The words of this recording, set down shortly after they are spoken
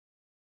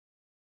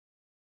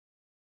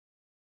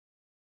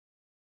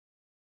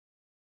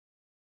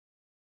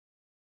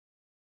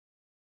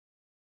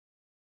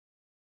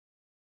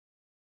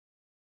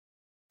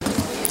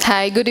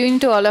Hi, good evening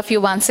to all of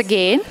you once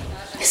again.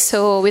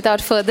 So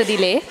without further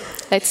delay,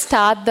 let's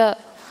start the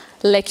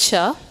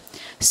lecture.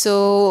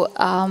 So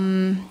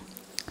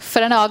for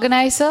an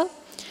organizer,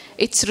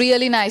 it's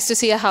really nice to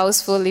see a house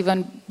full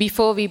even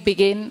before we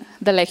begin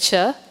the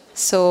lecture.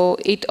 So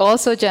it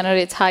also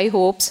generates high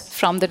hopes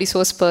from the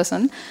resource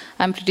person.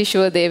 I'm pretty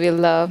sure they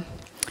will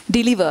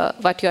deliver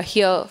what you're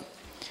here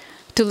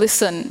to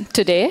listen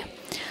today.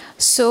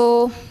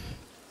 So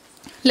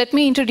let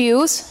me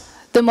introduce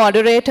the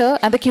moderator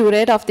and the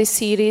curator of this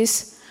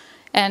series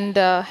and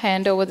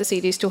hand over the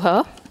series to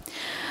her.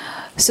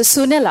 So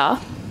Sunela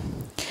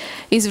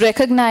is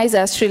recognized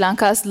as Sri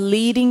Lanka's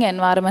leading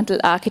environmental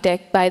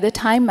architect by the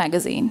Time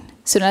magazine.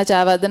 Sunela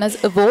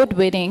Jayawardana's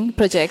award-winning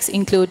projects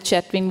include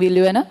Chetwin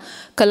Viluena,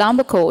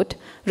 Colombo Court,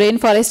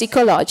 Rainforest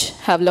Ecolodge,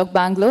 Havelock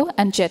Bungalow,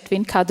 and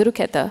Chetwin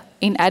Kaduruketha,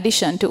 in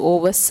addition to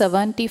over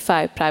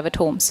 75 private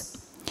homes.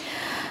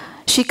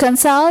 She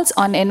consults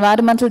on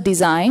environmental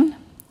design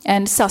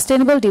and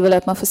sustainable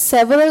development for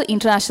several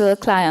international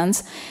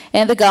clients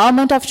and the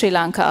government of Sri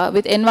Lanka,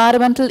 with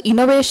environmental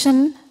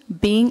innovation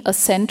being a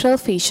central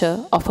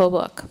feature of her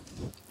work.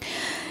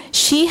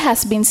 She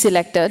has been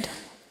selected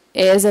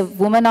as a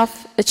Woman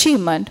of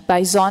Achievement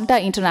by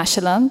Zonta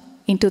International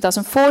in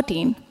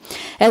 2014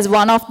 as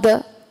one of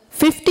the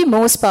 50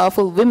 most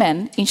powerful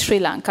women in Sri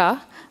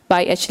Lanka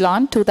by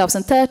Echelon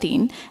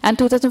 2013 and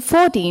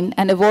 2014,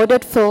 and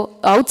awarded for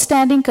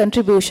outstanding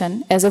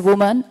contribution as a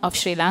Woman of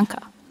Sri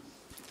Lanka.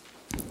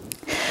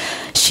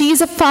 She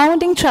is a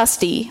founding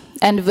trustee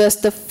and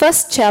was the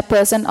first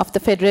chairperson of the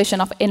Federation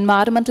of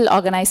Environmental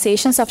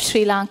Organizations of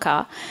Sri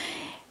Lanka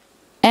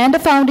and a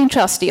founding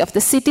trustee of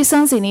the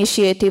Citizens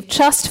Initiative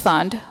Trust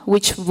Fund,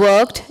 which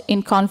worked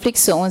in conflict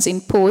zones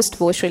in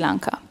post-war Sri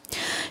Lanka.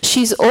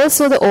 She is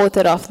also the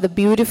author of the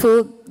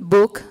beautiful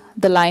book,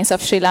 The Lines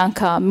of Sri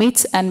Lanka,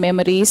 Myths and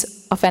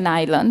Memories of an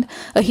Island,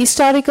 a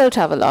historical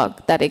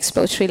travelogue that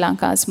explores Sri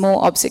Lanka's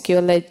more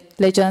obscure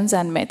legends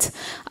and myths.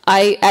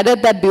 I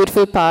added that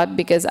beautiful part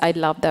because I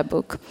love that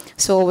book.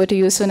 So over to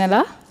you,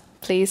 Sunela.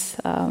 Please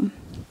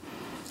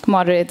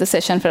moderate the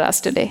session for us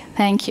today.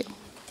 Thank you.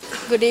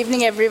 Good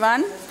evening,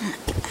 everyone.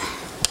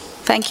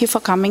 Thank you for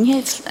coming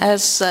here.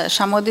 As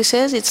Shamodhi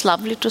says, it's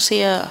lovely to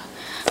see a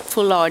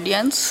full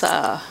audience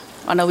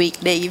on a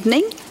weekday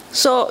evening.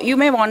 So you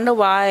may wonder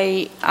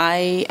why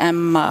I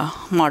am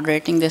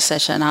moderating this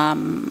session.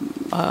 I'm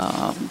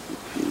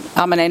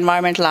an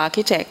environmental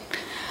architect,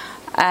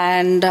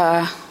 and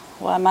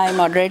why am I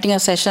moderating a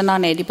session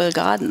on edible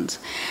gardens?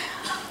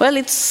 Well,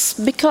 it's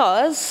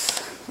because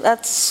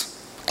that's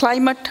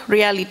climate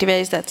reality. Where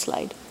is that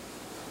slide?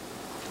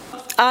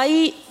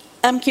 I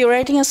am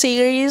curating a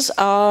series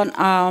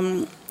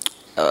on,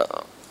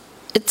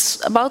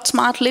 it's about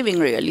smart living,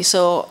 really.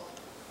 So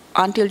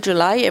until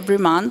July, every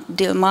month,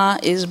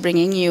 Dilma is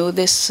bringing you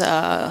this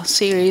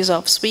series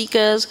of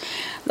speakers.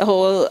 The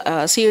whole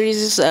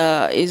series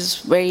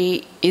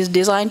is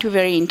designed to be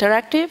very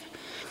interactive.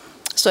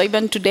 So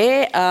even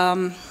today,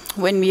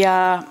 when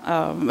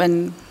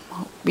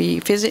we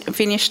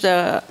finish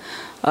the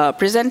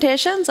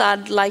presentations,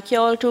 I'd like you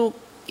all to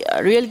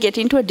really get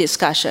into a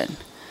discussion.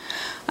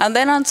 And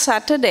then on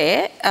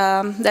Saturday,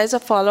 there's a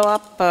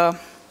follow-up.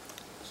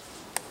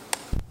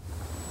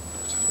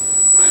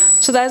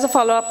 So there's a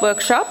follow-up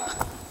workshop.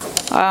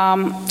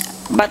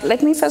 But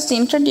let me first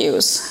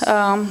introduce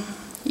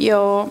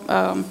your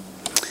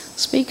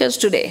speakers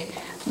today.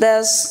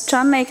 There's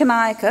Chan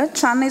Ekanayaka.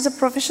 Chan is a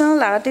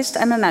professional artist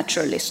and a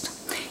naturalist.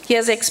 He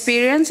has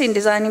experience in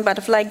designing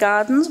butterfly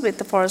gardens with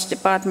the Forest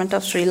Department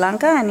of Sri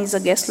Lanka, and is a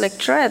guest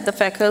lecturer at the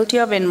Faculty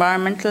of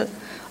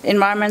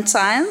Environment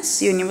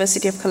Science,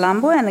 University of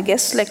Colombo, and a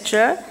guest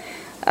lecturer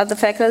at the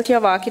Faculty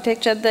of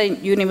Architecture at the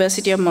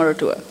University of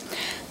Moratuwa.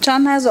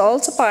 Chan has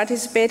also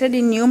participated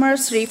in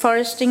numerous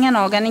reforesting and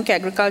organic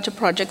agriculture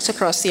projects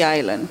across the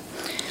island,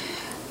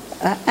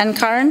 and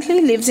currently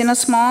lives in a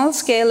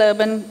small-scale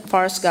urban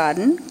forest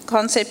garden,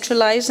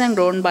 conceptualized and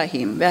grown by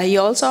him, where he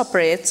also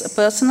operates a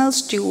personal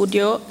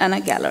studio and a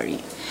gallery.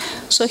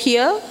 So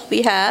here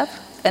we have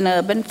an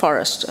urban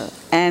forester,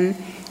 and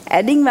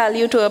adding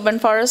value to urban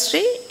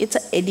forestry, it's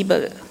an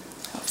edible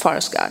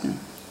forest garden.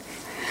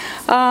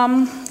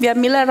 We have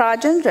Miller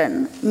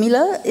Rajendran.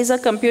 Miller is a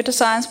computer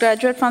science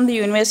graduate from the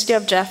University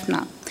of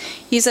Jaffna.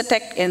 He's a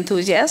tech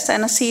enthusiast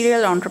and a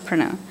serial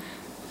entrepreneur.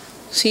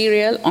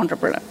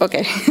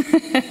 Okay.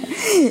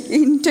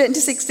 In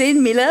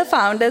 2016, Miller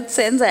founded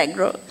Sense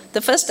Agro,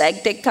 the first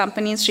ag-tech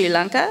company in Sri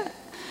Lanka.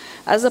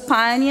 As a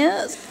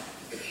pioneer,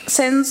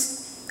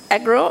 Sense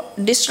Agro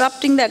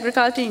disrupting the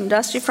agriculture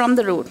industry from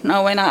the root.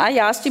 Now, when I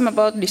asked him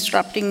about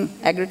disrupting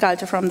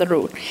agriculture from the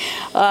root,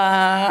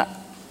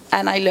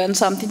 and I learned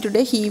something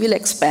today, he will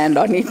expand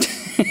on it.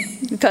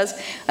 Because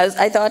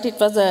I thought it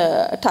was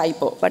a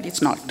typo, but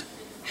it's not.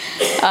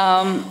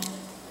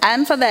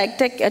 And for the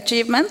AgTech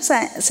achievements,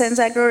 Sense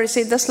Agro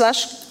received the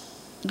Slush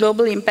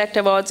Global Impact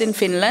Awards in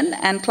Finland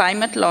and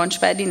Climate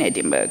Launchpad in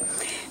Edinburgh.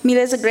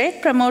 Mila is a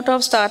great promoter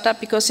of startup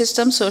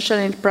ecosystems, social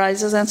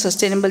enterprises, and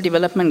sustainable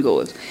development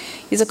goals.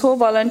 He's a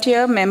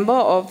co-volunteer member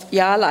of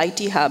YAL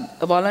IT Hub,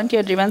 a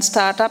volunteer-driven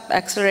startup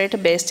accelerator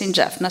based in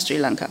Jaffna, Sri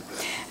Lanka.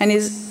 And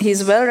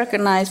he's well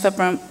recognized for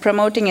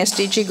promoting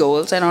SDG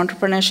goals and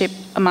entrepreneurship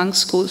among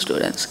school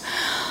students.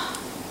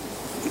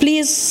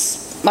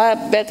 Please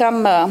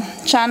welcome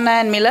Channa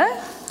and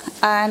Mila,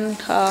 and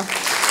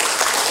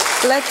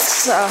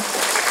let's...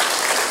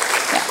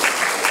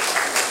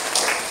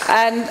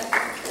 And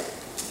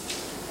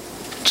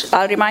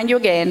I'll remind you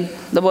again,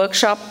 the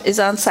workshop is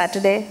on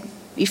Saturday.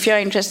 If you're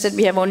interested,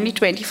 we have only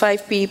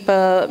 25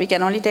 people. We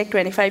can only take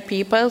 25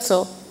 people,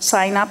 so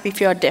sign up if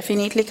you're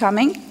definitely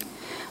coming.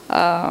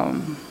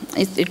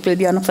 It will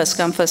be on a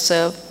first-come,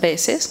 first-served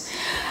basis.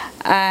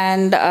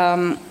 And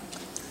there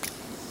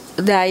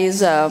will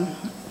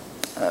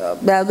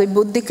be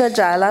Buddhika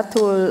Jalath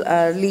who will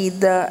lead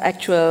the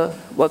actual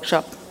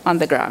workshop on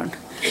the ground.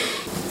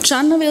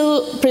 Channa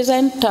will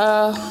present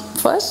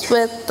first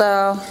with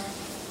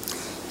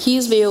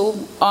his view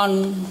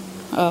on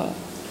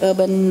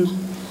urban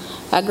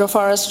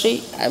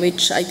agroforestry,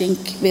 which I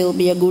think will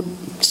be a good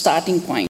starting point.